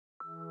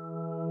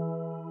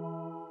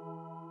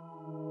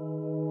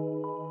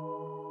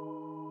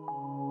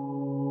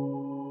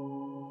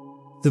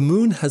The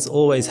moon has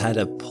always had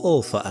a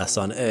pull for us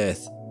on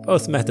Earth,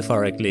 both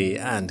metaphorically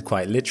and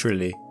quite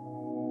literally.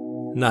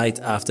 Night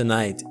after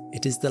night,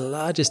 it is the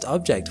largest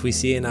object we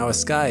see in our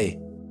sky.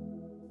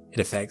 It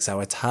affects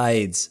our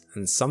tides,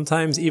 and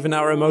sometimes even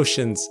our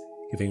emotions,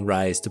 giving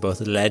rise to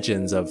both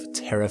legends of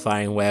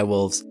terrifying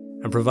werewolves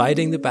and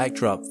providing the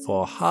backdrop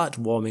for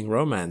heartwarming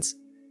romance.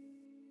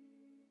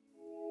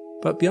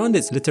 But beyond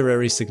its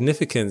literary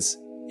significance,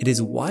 it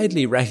is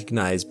widely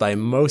recognized by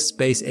most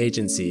space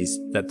agencies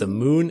that the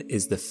moon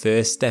is the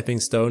first stepping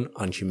stone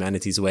on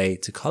humanity's way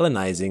to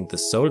colonizing the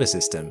solar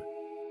system.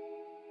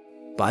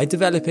 By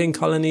developing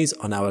colonies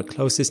on our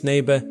closest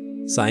neighbor,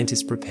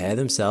 scientists prepare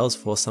themselves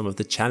for some of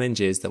the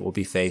challenges that will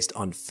be faced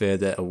on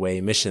further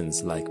away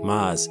missions like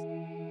Mars.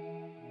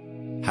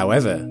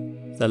 However,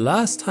 the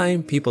last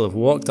time people have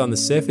walked on the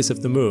surface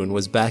of the moon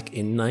was back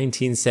in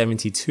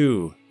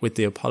 1972 with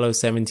the Apollo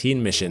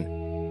 17 mission.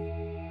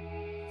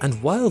 And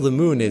while the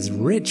moon is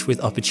rich with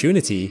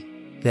opportunity,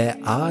 there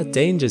are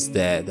dangers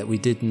there that we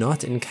did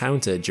not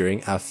encounter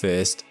during our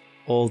first,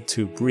 all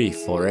too brief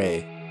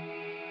foray.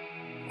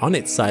 On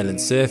its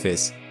silent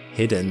surface,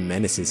 hidden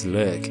menaces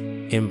lurk,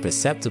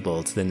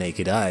 imperceptible to the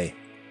naked eye.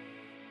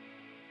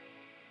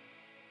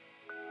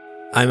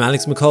 I'm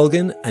Alex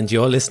McColgan, and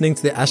you're listening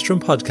to the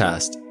Astrum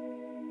Podcast.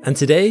 And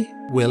today,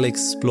 we'll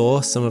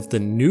explore some of the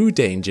new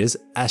dangers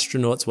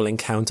astronauts will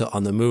encounter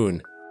on the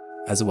moon,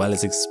 as well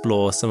as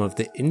explore some of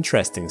the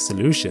interesting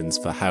solutions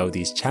for how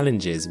these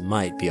challenges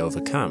might be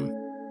overcome.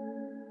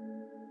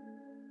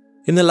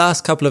 In the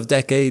last couple of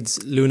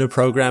decades, lunar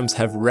programs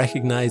have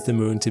recognized the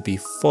moon to be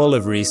full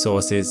of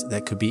resources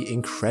that could be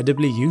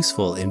incredibly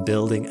useful in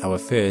building our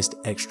first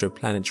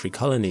extraplanetary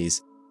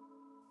colonies.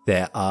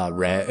 There are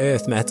rare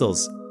earth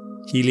metals,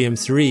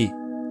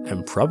 helium-3,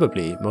 and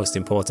probably most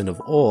important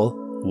of all,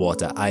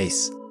 water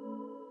ice.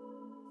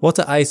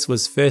 Water ice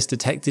was first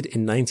detected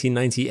in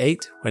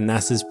 1998 when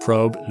NASA's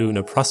probe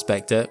Lunar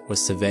Prospector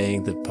was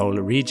surveying the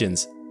polar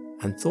regions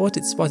and thought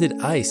it spotted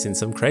ice in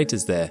some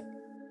craters there.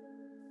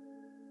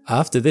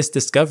 After this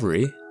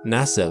discovery,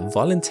 NASA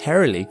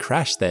voluntarily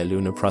crashed their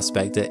Lunar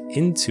Prospector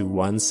into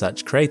one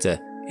such crater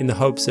in the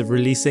hopes of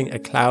releasing a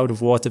cloud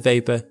of water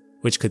vapor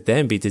which could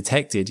then be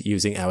detected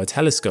using our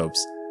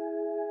telescopes.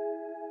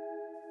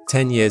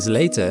 10 years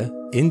later,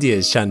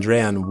 India's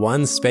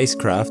Chandrayaan-1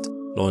 spacecraft,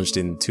 launched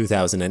in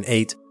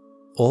 2008,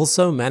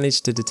 also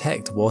managed to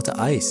detect water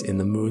ice in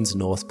the moon's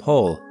north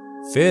pole,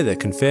 further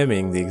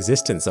confirming the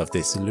existence of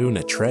this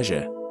lunar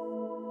treasure.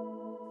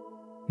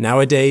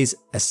 Nowadays,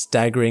 a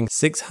staggering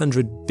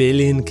 600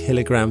 billion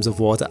kilograms of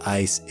water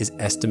ice is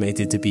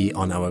estimated to be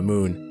on our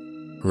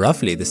moon,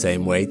 roughly the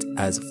same weight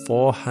as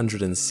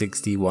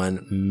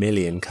 461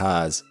 million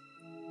cars.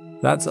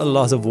 That's a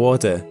lot of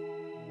water.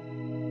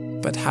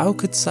 But how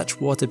could such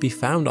water be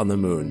found on the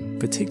moon,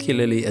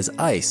 particularly as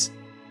ice?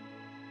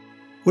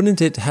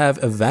 Wouldn't it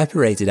have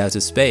evaporated out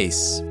of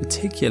space,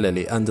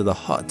 particularly under the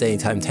hot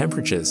daytime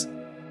temperatures?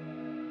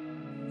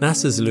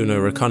 NASA's Lunar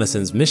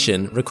Reconnaissance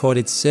mission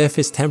recorded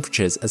surface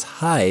temperatures as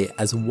high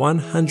as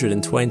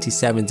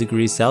 127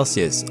 degrees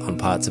Celsius on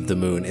parts of the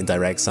moon in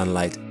direct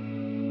sunlight.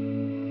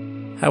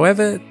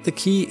 However, the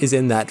key is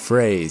in that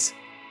phrase,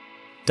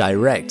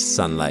 direct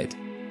sunlight.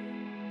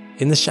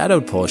 In the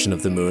shadowed portion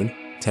of the moon,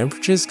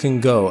 temperatures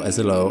can go as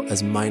low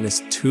as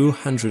minus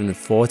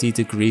 240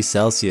 degrees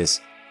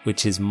Celsius,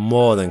 which is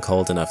more than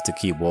cold enough to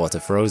keep water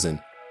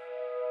frozen.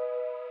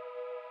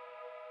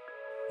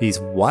 These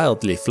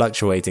wildly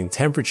fluctuating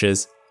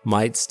temperatures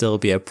might still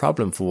be a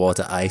problem for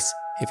water ice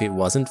if it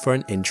wasn't for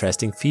an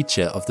interesting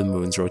feature of the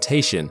moon's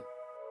rotation.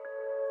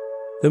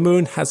 The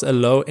moon has a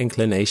low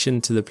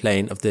inclination to the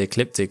plane of the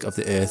ecliptic of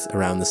the Earth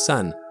around the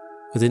Sun,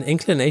 with an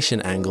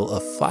inclination angle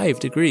of 5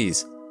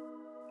 degrees.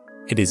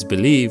 It is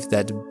believed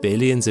that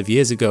billions of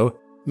years ago,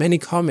 many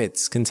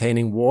comets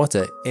containing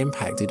water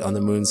impacted on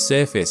the moon's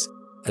surface,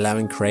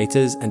 allowing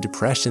craters and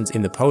depressions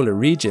in the polar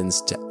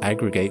regions to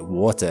aggregate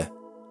water.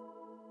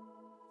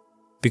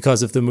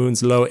 Because of the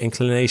moon's low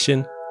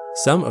inclination,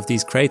 some of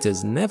these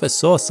craters never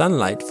saw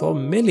sunlight for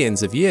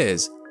millions of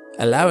years,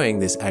 allowing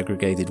this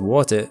aggregated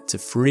water to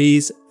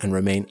freeze and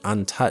remain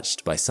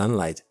untouched by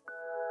sunlight.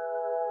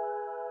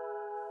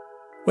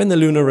 When the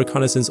Lunar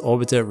Reconnaissance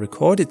Orbiter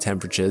recorded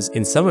temperatures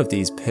in some of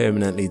these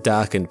permanently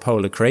darkened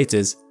polar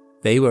craters,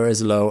 they were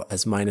as low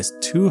as minus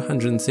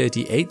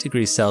 238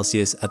 degrees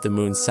Celsius at the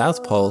moon's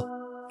south pole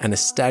and a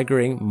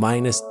staggering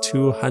minus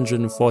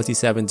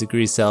 247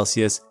 degrees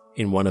Celsius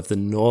in one of the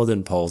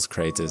northern pole's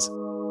craters.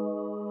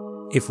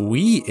 If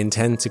we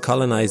intend to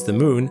colonize the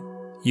moon,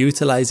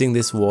 utilizing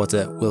this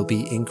water will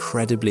be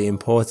incredibly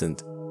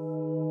important.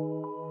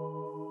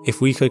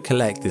 If we could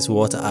collect this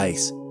water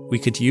ice, we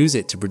could use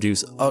it to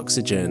produce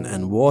oxygen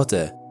and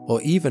water,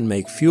 or even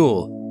make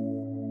fuel.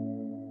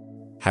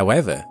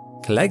 However,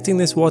 collecting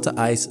this water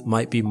ice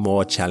might be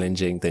more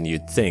challenging than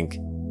you'd think,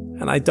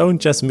 and I don't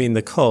just mean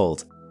the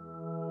cold.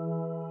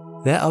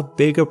 There are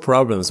bigger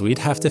problems we'd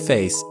have to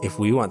face if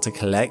we want to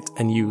collect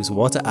and use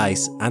water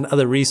ice and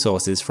other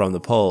resources from the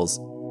poles.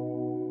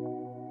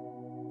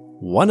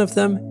 One of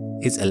them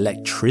is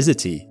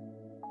electricity.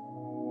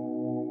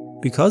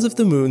 Because of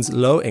the moon's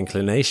low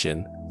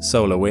inclination,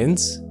 solar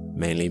winds,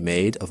 mainly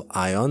made of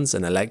ions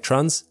and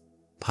electrons,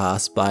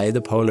 pass by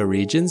the polar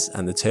regions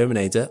and the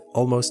terminator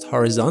almost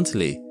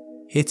horizontally,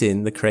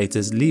 hitting the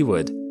crater's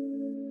leeward.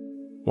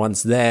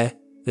 Once there,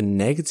 the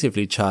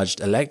negatively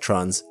charged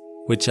electrons,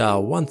 which are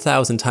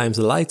 1,000 times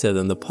lighter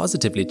than the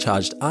positively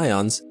charged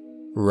ions,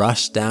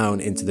 rush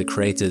down into the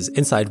crater's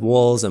inside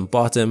walls and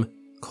bottom,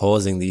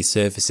 causing these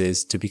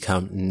surfaces to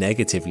become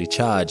negatively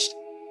charged.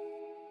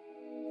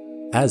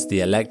 As the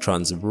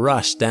electrons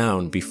rush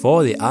down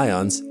before the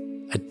ions,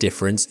 a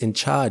difference in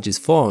charge is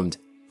formed,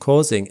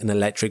 causing an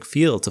electric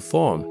field to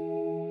form.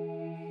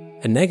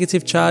 A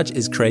negative charge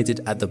is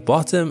created at the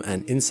bottom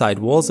and inside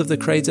walls of the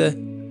crater,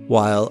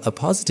 while a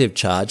positive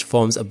charge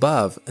forms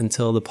above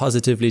until the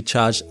positively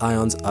charged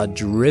ions are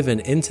driven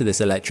into this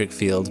electric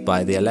field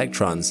by the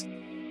electrons.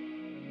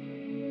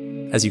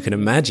 As you can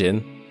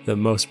imagine, the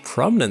most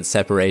prominent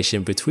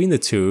separation between the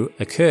two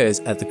occurs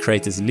at the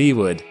crater's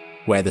leeward,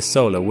 where the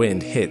solar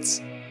wind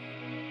hits.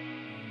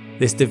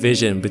 This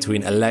division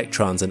between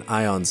electrons and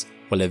ions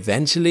will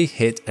eventually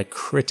hit a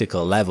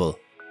critical level.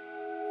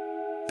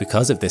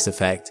 Because of this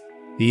effect,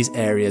 these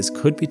areas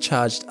could be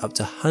charged up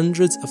to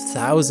hundreds of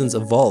thousands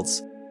of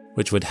volts,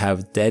 which would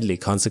have deadly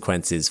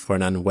consequences for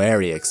an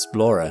unwary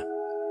explorer.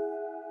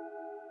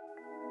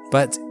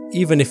 But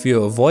even if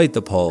you avoid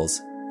the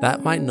poles,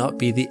 that might not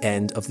be the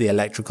end of the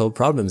electrical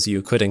problems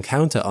you could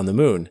encounter on the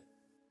moon.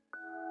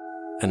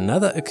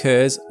 Another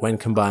occurs when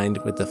combined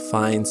with the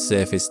fine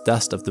surface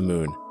dust of the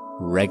moon,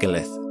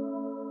 regolith.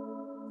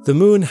 The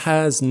moon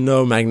has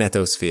no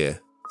magnetosphere,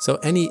 so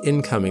any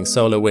incoming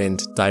solar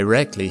wind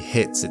directly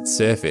hits its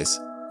surface,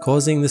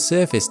 causing the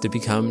surface to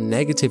become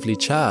negatively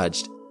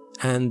charged,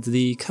 and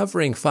the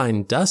covering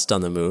fine dust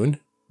on the moon,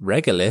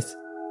 regolith,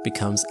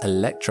 becomes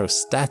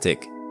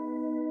electrostatic.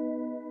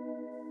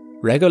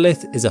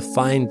 Regolith is a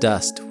fine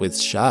dust with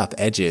sharp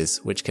edges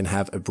which can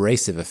have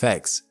abrasive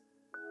effects.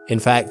 In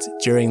fact,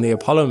 during the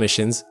Apollo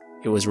missions,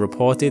 it was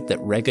reported that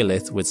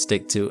regolith would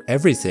stick to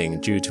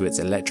everything due to its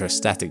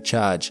electrostatic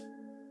charge.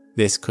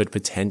 This could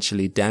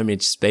potentially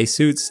damage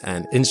spacesuits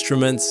and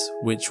instruments,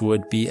 which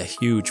would be a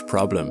huge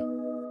problem.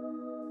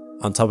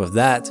 On top of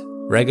that,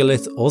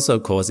 regolith also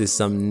causes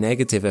some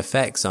negative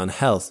effects on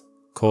health,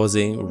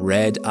 causing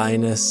red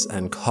eyeness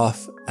and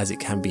cough as it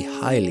can be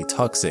highly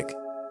toxic.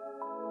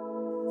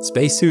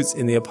 Spacesuits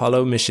in the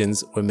Apollo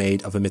missions were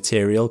made of a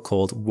material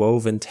called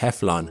woven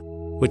Teflon,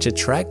 which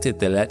attracted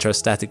the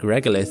electrostatic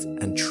regolith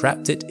and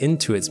trapped it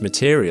into its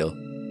material.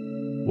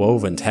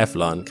 Woven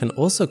Teflon can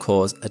also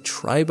cause a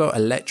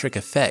triboelectric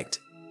effect,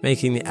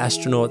 making the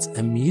astronauts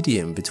a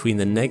medium between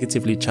the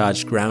negatively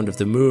charged ground of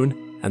the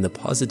moon and the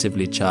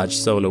positively charged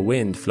solar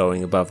wind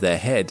flowing above their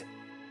head.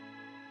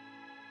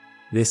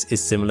 This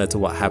is similar to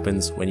what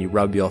happens when you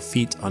rub your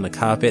feet on a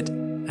carpet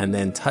and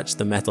then touch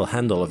the metal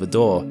handle of a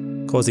door,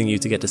 causing you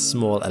to get a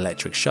small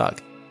electric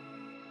shock.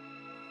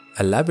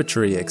 A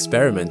laboratory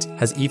experiment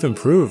has even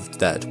proved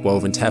that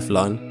woven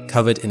Teflon,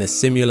 covered in a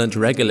simulant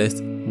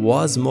regolith,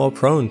 was more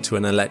prone to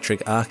an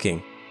electric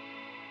arcing.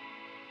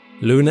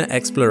 Lunar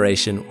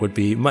exploration would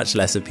be much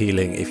less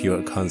appealing if you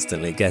were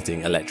constantly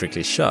getting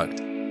electrically shocked.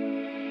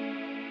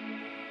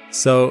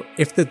 So,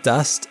 if the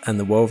dust and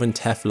the woven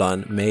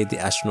Teflon made the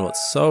astronauts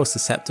so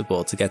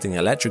susceptible to getting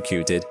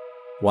electrocuted,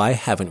 why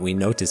haven't we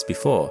noticed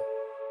before?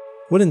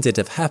 Wouldn't it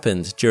have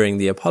happened during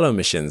the Apollo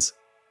missions?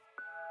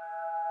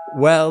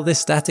 Well, this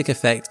static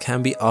effect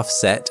can be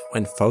offset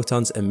when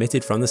photons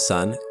emitted from the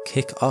sun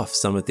kick off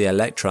some of the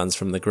electrons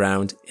from the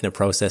ground in a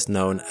process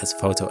known as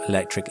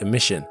photoelectric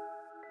emission.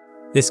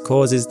 This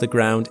causes the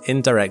ground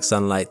in direct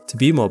sunlight to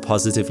be more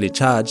positively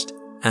charged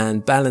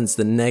and balance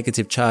the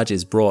negative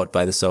charges brought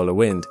by the solar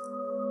wind.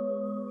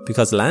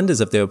 Because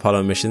landers of the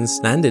Apollo missions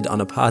landed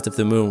on a part of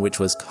the moon which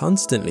was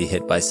constantly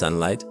hit by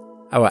sunlight,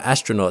 our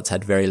astronauts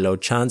had very low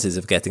chances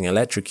of getting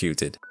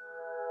electrocuted.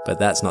 But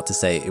that's not to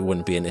say it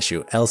wouldn't be an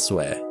issue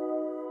elsewhere.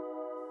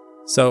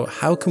 So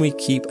how can we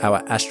keep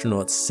our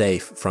astronauts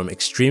safe from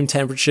extreme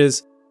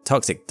temperatures,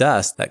 toxic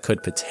dust that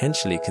could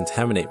potentially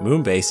contaminate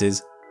moon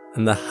bases,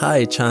 and the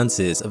high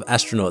chances of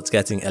astronauts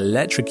getting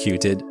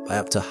electrocuted by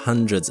up to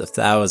hundreds of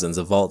thousands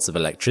of volts of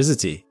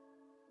electricity?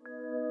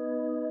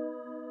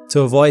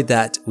 To avoid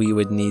that, we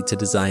would need to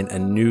design a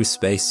new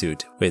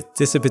spacesuit with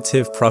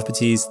dissipative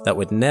properties that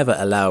would never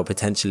allow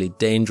potentially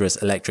dangerous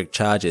electric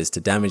charges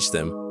to damage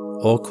them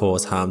or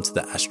cause harm to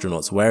the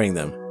astronauts wearing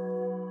them.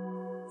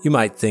 You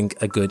might think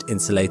a good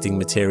insulating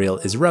material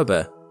is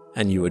rubber,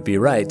 and you would be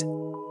right,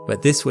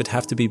 but this would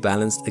have to be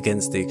balanced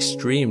against the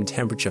extreme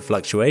temperature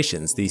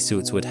fluctuations these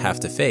suits would have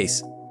to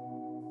face.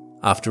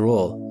 After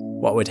all,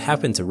 what would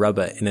happen to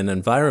rubber in an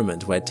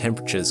environment where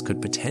temperatures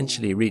could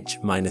potentially reach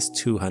minus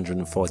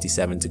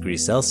 247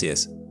 degrees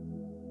Celsius?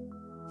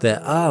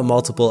 There are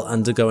multiple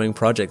undergoing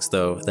projects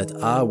though that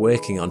are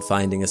working on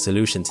finding a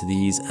solution to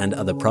these and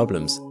other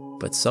problems,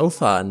 but so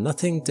far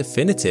nothing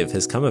definitive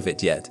has come of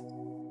it yet.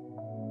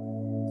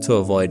 To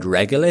avoid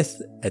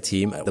regolith, a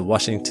team at the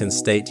Washington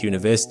State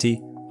University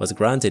was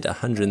granted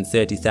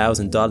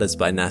 $130,000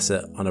 by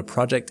NASA on a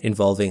project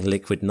involving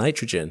liquid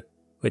nitrogen,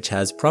 which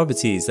has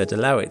properties that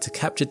allow it to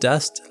capture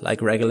dust like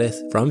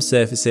regolith from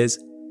surfaces,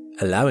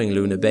 allowing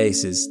lunar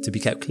bases to be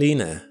kept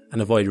cleaner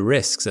and avoid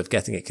risks of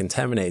getting it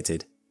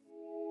contaminated.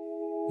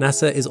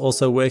 NASA is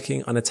also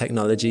working on a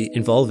technology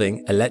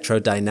involving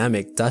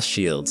electrodynamic dust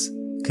shields,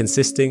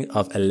 consisting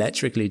of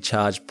electrically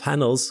charged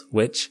panels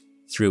which,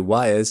 through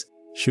wires,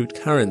 shoot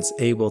currents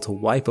able to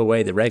wipe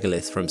away the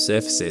regolith from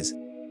surfaces.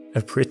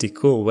 A pretty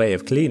cool way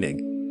of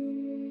cleaning.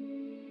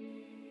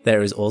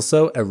 There is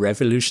also a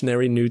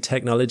revolutionary new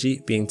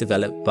technology being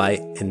developed by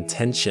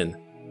Intention,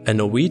 a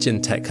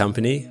Norwegian tech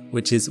company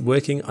which is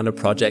working on a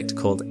project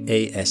called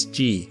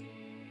ASG.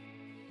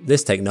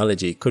 This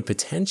technology could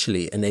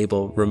potentially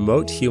enable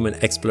remote human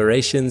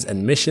explorations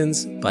and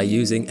missions by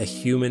using a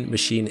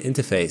human-machine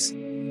interface,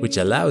 which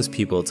allows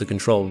people to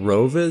control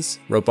rovers,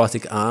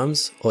 robotic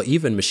arms, or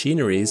even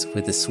machineries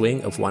with the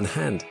swing of one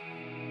hand.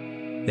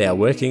 They are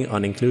working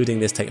on including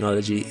this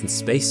technology in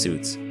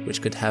spacesuits,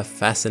 which could have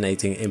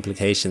fascinating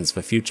implications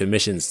for future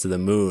missions to the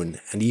Moon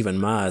and even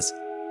Mars.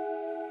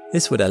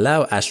 This would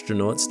allow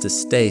astronauts to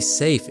stay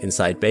safe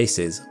inside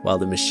bases while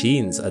the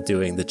machines are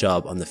doing the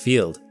job on the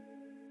field.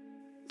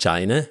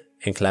 China,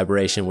 in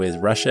collaboration with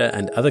Russia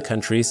and other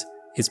countries,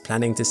 is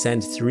planning to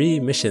send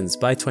 3 missions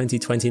by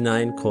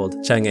 2029 called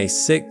Chang'e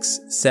 6,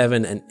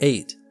 7 and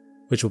 8,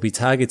 which will be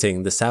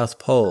targeting the South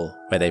Pole,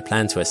 where they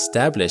plan to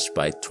establish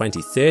by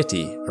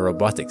 2030 a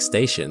robotic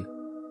station.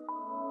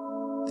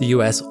 The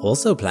US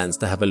also plans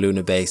to have a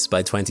lunar base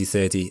by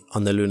 2030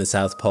 on the lunar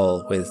South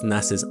Pole with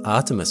NASA's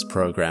Artemis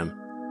program.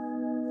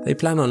 They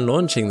plan on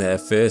launching their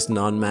first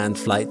non-manned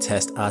flight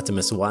test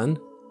Artemis 1,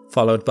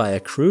 followed by a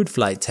crewed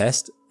flight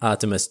test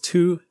Artemis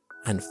 2,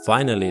 and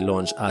finally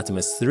launch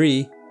Artemis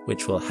 3,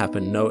 which will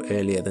happen no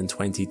earlier than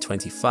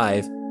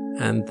 2025,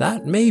 and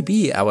that may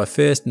be our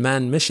first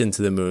manned mission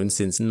to the Moon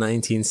since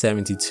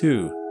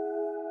 1972.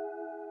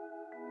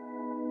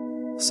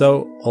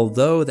 So,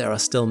 although there are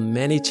still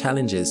many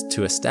challenges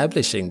to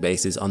establishing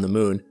bases on the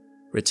Moon,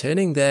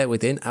 returning there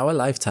within our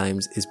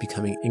lifetimes is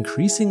becoming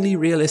increasingly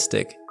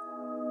realistic.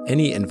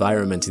 Any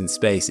environment in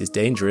space is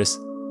dangerous,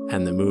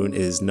 and the Moon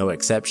is no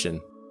exception.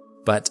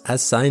 But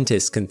as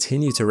scientists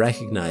continue to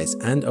recognize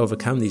and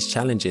overcome these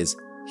challenges,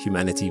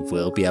 humanity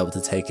will be able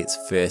to take its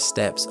first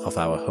steps off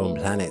our home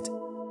planet.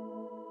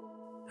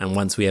 And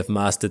once we have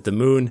mastered the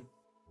Moon,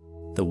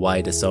 the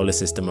wider solar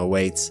system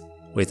awaits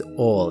with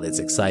all its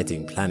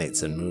exciting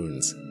planets and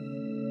moons.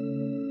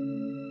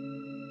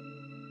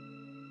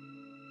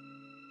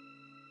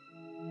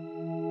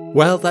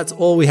 Well, that's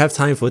all we have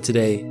time for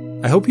today.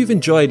 I hope you've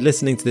enjoyed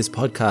listening to this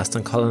podcast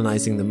on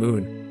colonizing the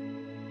Moon.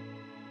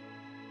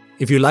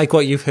 If you like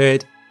what you've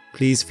heard,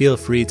 please feel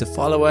free to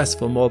follow us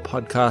for more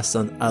podcasts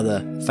on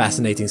other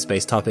fascinating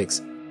space topics.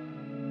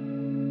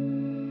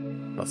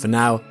 But for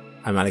now,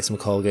 I'm Alex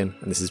McColgan,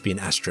 and this has been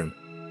Astrum.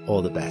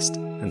 All the best,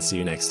 and see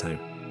you next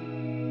time.